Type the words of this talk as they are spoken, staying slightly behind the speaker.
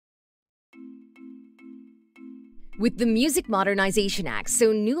With the Music Modernization Act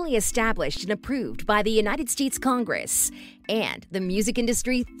so newly established and approved by the United States Congress, and the music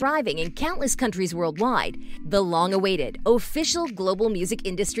industry thriving in countless countries worldwide, the long-awaited official Global Music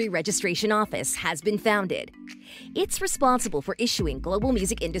Industry Registration Office has been founded. It's responsible for issuing global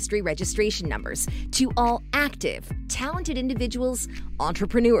music industry registration numbers to all active, talented individuals,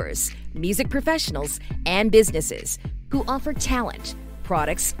 entrepreneurs, music professionals, and businesses who offer talent,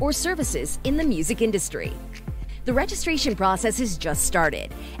 products, or services in the music industry. The registration process has just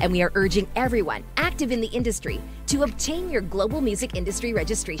started, and we are urging everyone active in the industry to obtain your Global Music Industry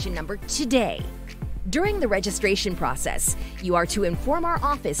Registration Number today. During the registration process, you are to inform our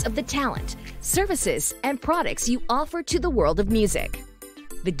office of the talent, services, and products you offer to the world of music.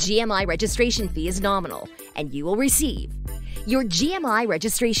 The GMI registration fee is nominal, and you will receive your GMI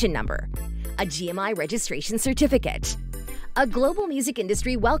registration number, a GMI registration certificate, a Global Music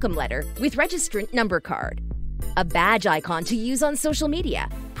Industry welcome letter with registrant number card, a badge icon to use on social media,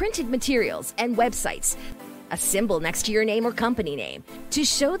 printed materials, and websites, a symbol next to your name or company name to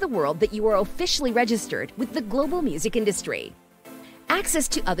show the world that you are officially registered with the global music industry. Access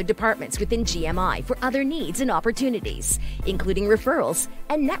to other departments within GMI for other needs and opportunities, including referrals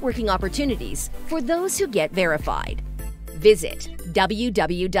and networking opportunities for those who get verified. Visit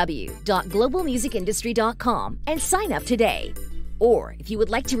www.globalmusicindustry.com and sign up today. Or if you would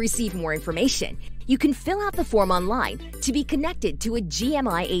like to receive more information, you can fill out the form online to be connected to a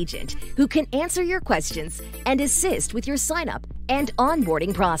GMI agent who can answer your questions and assist with your sign-up and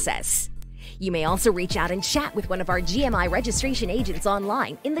onboarding process. You may also reach out and chat with one of our GMI registration agents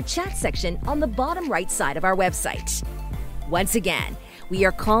online in the chat section on the bottom right side of our website. Once again, we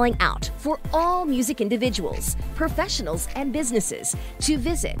are calling out for all music individuals, professionals, and businesses to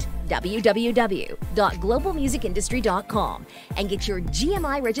visit www.globalmusicindustry.com and get your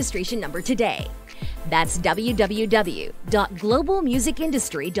GMI registration number today. That's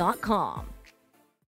www.globalmusicindustry.com.